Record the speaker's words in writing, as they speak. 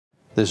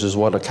This is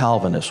what a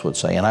Calvinist would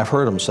say, and I've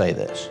heard them say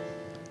this.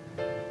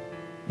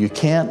 You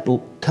can't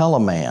tell a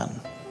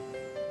man,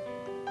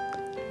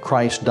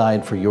 Christ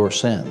died for your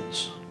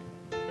sins,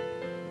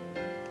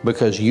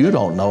 because you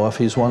don't know if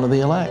he's one of the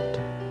elect.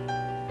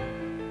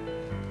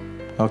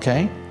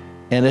 Okay?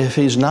 And if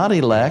he's not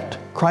elect,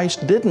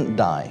 Christ didn't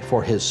die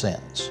for his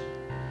sins.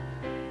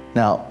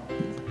 Now,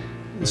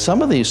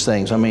 some of these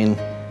things, I mean,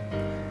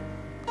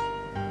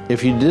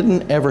 if you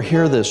didn't ever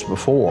hear this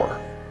before,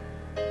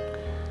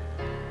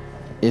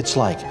 it's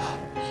like,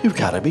 you've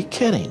got to be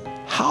kidding.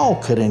 How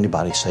could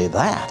anybody say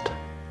that?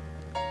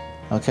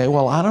 Okay,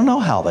 well, I don't know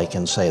how they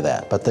can say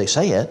that, but they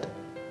say it.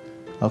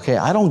 Okay,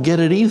 I don't get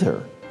it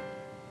either.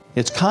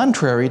 It's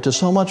contrary to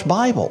so much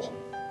Bible.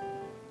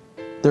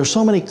 There's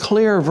so many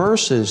clear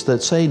verses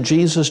that say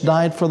Jesus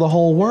died for the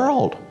whole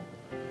world.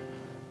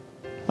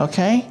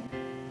 Okay?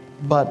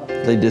 But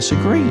they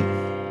disagree.